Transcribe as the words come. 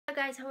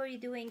guys, how are you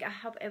doing? I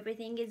hope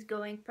everything is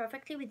going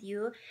perfectly with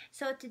you.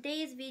 So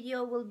today's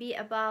video will be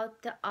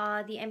about the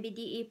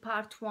NBDE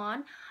part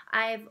 1.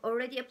 I've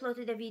already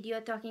uploaded a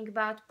video talking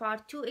about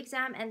part 2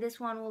 exam, and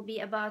this one will be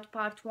about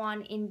part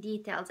 1 in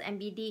details,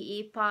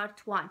 NBDE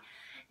part 1.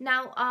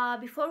 Now,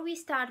 before we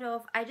start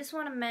off, I just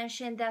want to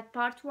mention that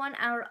part 1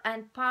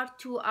 and part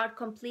 2 are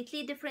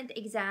completely different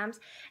exams.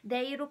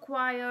 They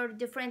require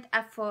different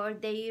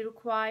effort, they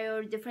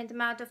require different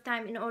amount of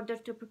time in order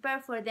to prepare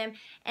for them,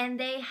 and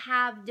they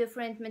have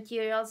different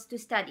materials to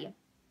study.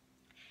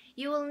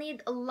 You will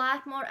need a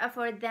lot more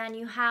effort than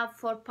you have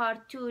for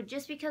part 2,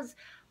 just because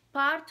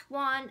part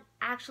 1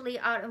 actually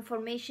are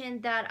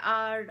information that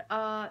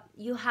are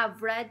you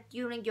have read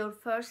during your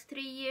first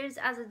 3 years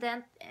as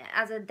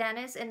a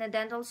dentist in a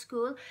dental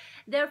school.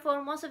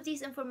 Therefore, most of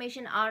these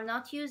information are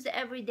not used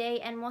every day,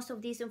 and most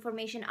of these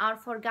information are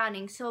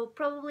forgotten. So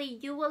probably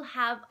you will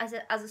have, as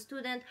a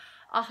student,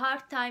 a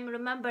hard time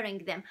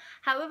remembering them.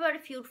 However,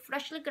 if you're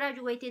freshly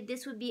graduated,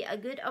 this would be a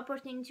good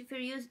opportunity for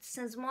you,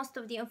 since most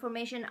of the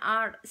information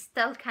are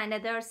still kind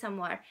of there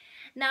somewhere.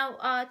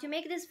 Now, to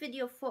make this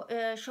video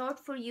short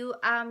for you,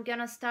 I'm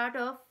gonna start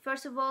off.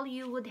 First of all,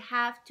 you would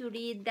have to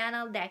read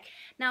Dental Deck.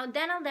 Now,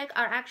 Dental Deck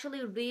are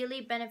actually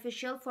really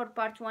beneficial for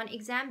part 1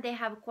 exam. They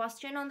have a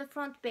question on the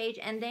front page,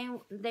 and then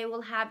they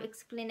will have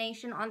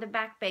explanation on the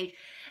back page.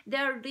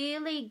 They're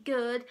really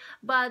good,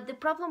 but the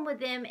problem with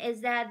them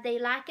is that they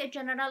lack a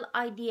general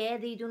idea.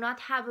 They do not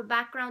have a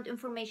background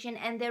information,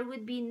 and there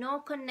would be no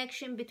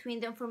connection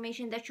between the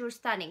information that you're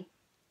studying.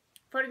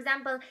 For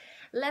example,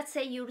 let's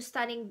say you're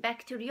studying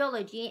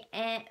bacteriology,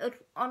 and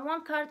on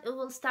one card it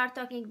will start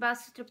talking about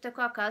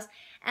streptococcus,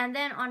 and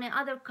then on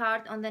another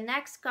card, on the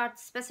next card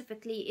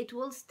specifically, it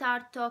will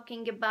start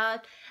talking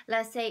about,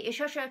 let's say,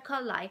 Escherichia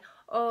coli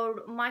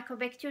or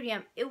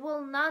mycobacterium. It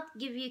will not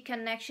give you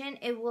connection.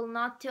 It will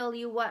not tell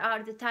you what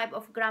are the type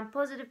of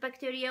gram-positive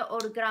bacteria or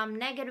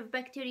gram-negative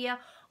bacteria,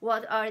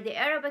 what are the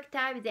aerobic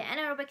type, the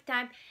anaerobic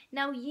type.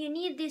 Now, you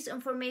need this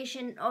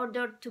information in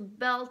order to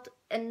build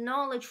a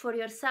knowledge for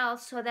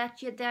yourself, so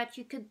that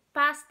you could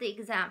pass the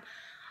exam.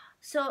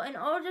 So in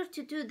order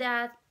to do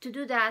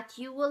that,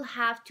 you will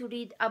have to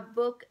read a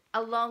book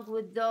along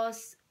with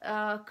those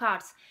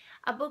cards.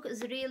 A book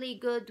is really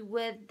good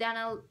with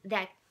Dental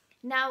Deck.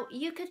 Now,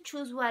 you could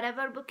choose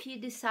whatever book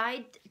you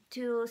decide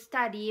to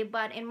study,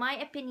 but in my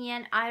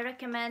opinion, I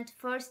recommend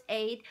First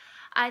Aid.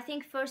 I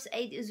think First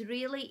Aid is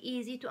really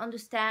easy to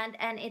understand,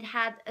 and it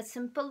had a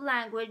simple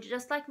language,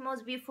 just like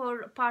Mosby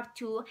for part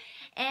 2,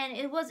 and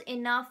it was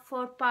enough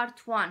for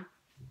part 1.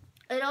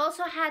 It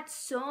also had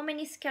so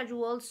many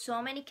schedules,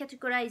 so many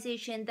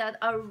categorization that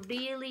are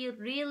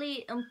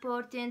really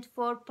important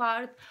for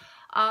part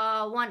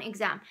 1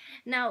 exam.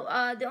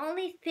 Now, the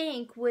only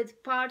thing with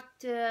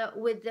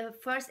with the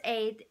First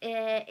Aid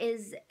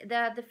is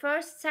that the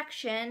first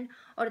section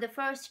or the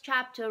first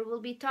chapter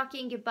will be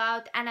talking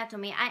about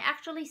anatomy. I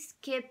actually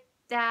skipped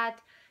that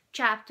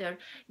chapter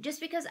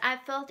just because I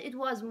felt it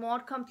was more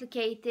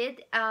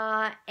complicated,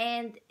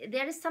 and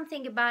there is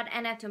something about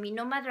anatomy.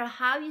 No matter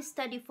how you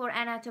study for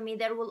anatomy,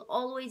 there will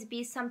always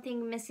be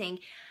something missing.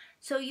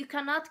 So you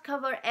cannot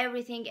cover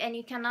everything, and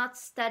you cannot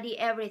study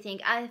everything.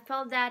 I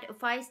felt that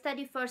if I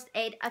study First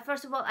Aid,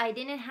 first of all, I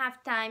didn't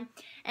have time,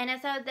 and I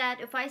thought that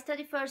if I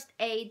study First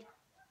Aid,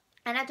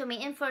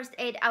 anatomy in First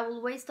Aid, I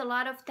will waste a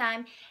lot of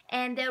time,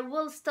 and there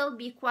will still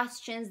be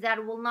questions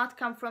that will not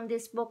come from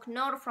this book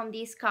nor from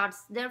these cards.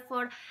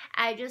 Therefore,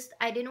 I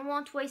didn't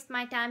want to waste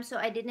my time, so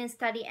I didn't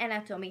study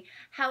anatomy.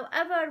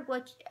 However,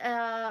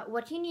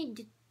 what you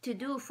need to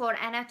do for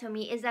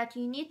anatomy is that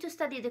you need to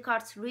study the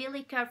cards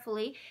really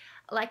carefully.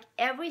 Like,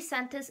 every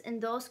sentence in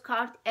those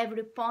cards,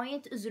 every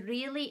point is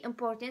really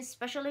important,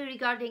 especially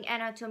regarding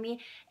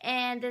anatomy.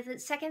 And the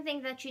second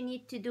thing that you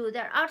need to do,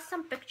 there are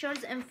some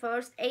pictures in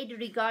First Aid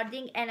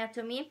regarding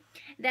anatomy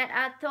that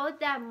I thought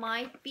that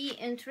might be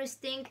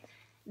interesting.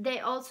 They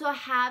also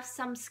have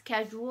some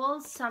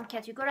schedules, some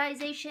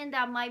categorization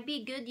that might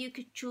be good. You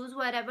could choose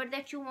whatever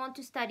that you want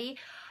to study.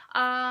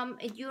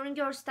 During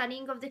your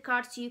studying of the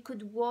cards, you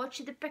could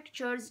watch the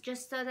pictures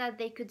just so that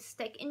they could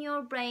stick in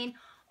your brain.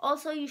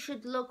 Also, you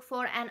should look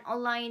for an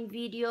online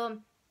video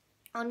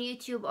on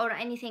YouTube or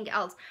anything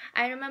else.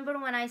 I remember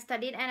when I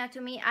studied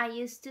anatomy, I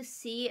used to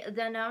see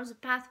the nerves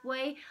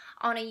pathway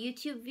on a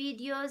YouTube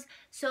videos,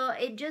 so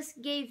it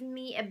just gave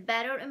me a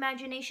better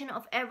imagination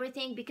of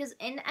everything, because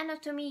in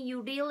anatomy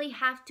you really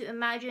have to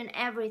imagine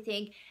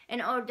everything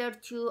in order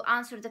to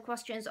answer the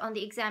questions on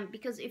the exam,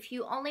 because if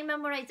you only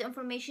memorize the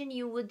information,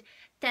 you would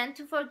tend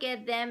to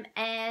forget them,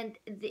 and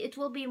it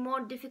will be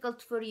more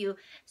difficult for you.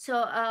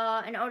 So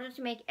in order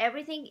to make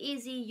everything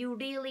easy, you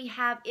really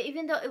have,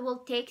 even though it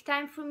will take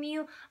time from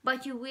you,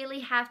 but you really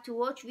have to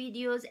watch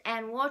videos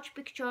and watch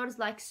pictures,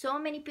 like so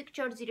many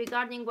pictures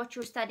regarding what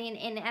you're studying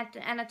in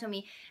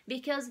anatomy,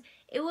 because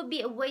it would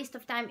be a waste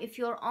of time if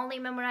you're only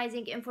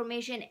memorizing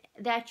information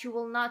that you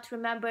will not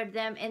remember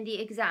them in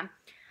the exam.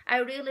 I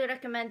really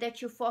recommend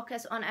that you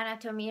focus on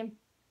anatomy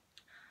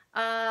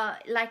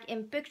like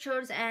in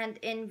pictures and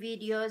in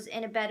videos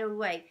in a better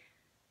way.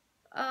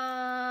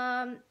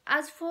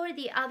 As for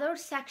the other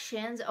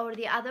sections or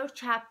the other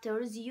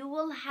chapters, you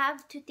will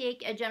have to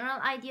take a general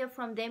idea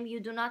from them. You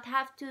do not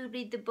have to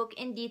read the book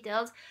in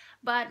details.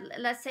 But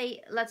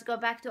let's go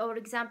back to our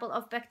example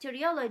of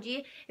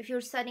bacteriology. If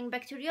you're studying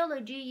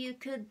bacteriology, you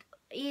could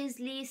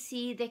easily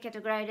see the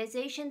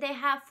categorization they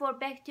have for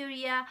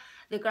bacteria,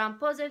 the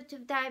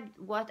gram-positive type,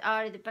 what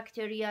are the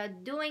bacteria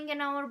doing in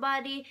our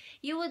body.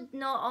 You would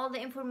know all the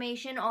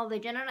information, all the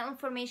general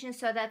information,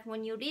 so that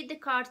when you read the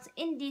cards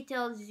in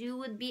details, you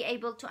would be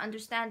able to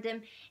understand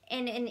them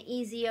in an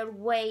easier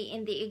way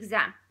in the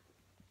exam.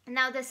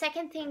 Now, the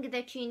second thing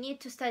that you need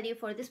to study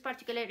for this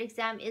particular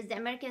exam is the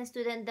American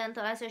Student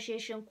Dental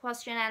Association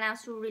question and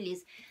answer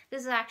release.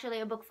 This is actually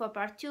a book for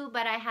part 2,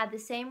 but I had the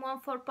same one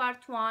for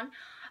part 1.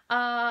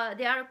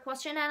 There are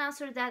question and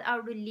answers that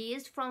are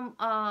released from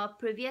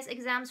previous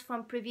exams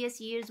from previous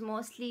years,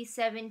 mostly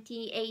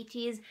 70s,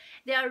 80s.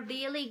 They are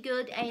really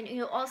good, and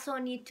you also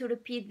need to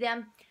repeat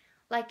them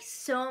like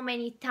so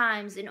many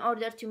times in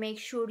order to make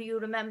sure you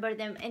remember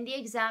them in the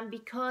exam,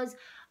 because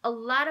a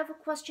lot of a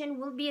question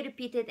will be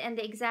repeated in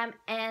the exam,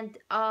 and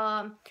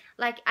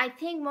like I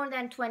think more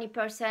than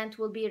 20%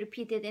 will be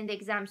repeated in the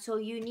exam. So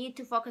you need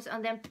to focus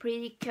on them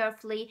pretty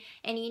carefully,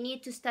 and you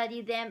need to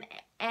study them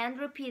and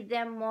repeat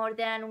them more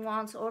than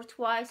once or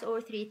twice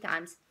or 3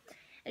 times.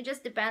 It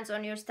just depends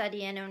on your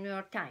study and on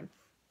your time.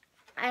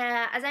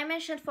 As I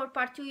mentioned, for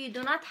part 2, you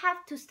do not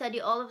have to study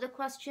all of the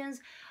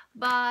questions,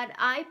 but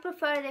I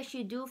prefer that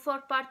you do for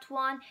part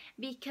 1,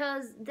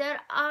 because there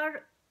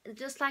are,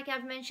 just like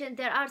I've mentioned,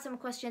 there are some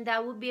questions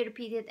that will be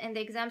repeated in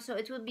the exam, so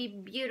it would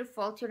be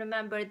beautiful to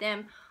remember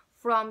them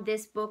from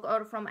this book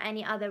or from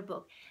any other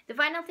book. The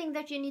final thing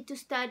that you need to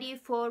study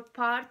for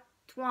part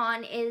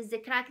 1 is the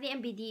Crack the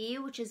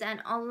NBDE, which is an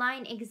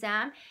online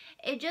exam.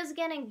 It's just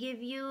gonna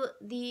give you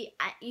the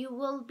you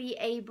will be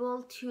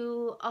able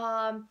to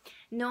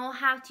know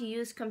how to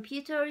use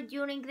computer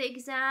during the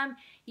exam.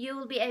 You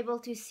will be able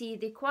to see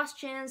the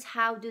questions,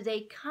 how do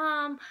they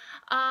come.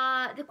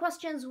 The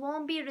questions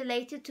won't be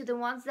related to the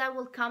ones that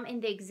will come in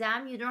the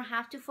exam. You don't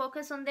have to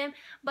focus on them,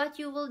 but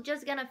you will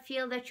just gonna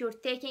feel that you're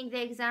taking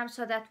the exam,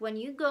 so that when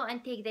you go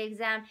and take the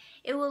exam,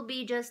 it will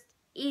be just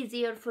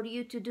easier for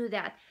you to do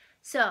that.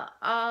 So,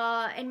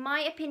 in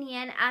my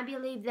opinion, I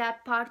believe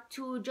that part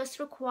 2 just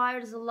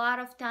requires a lot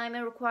of time.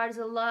 It requires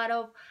a lot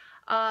of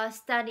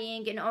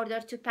studying in order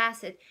to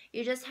pass it.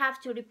 You just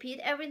have to repeat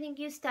everything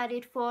you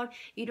studied for.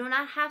 You do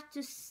not have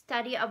to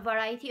study a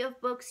variety of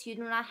books. You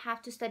do not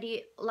have to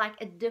study like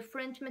a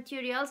different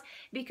materials,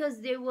 because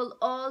they will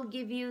all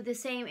give you the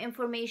same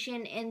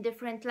information in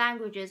different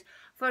languages.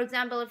 For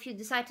example, if you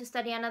decide to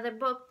study another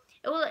book,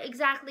 it will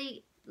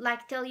exactly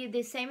like tell you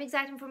the same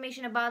exact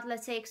information about,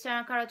 let's say,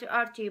 external carotid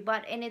artery,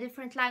 but in a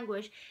different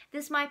language.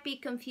 This might be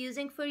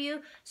confusing for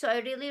you, so I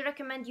really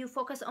recommend you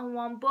focus on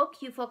one book.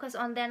 You focus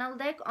on Dental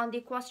Deck, on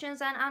the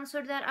questions and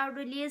answers that are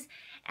released,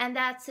 and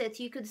that's it.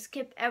 You could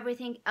skip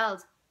everything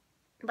else,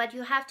 but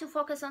you have to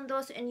focus on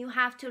those, and you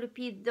have to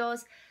repeat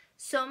those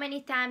so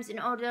many times in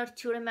order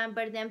to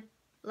remember them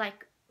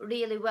like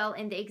really well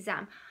in the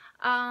exam.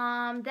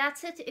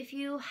 That's it. If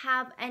you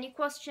have any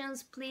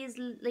questions, please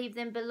leave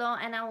them below,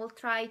 and I will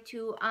try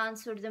to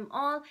answer them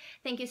all.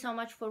 Thank you so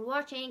much for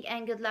watching,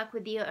 and good luck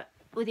with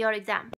your exam.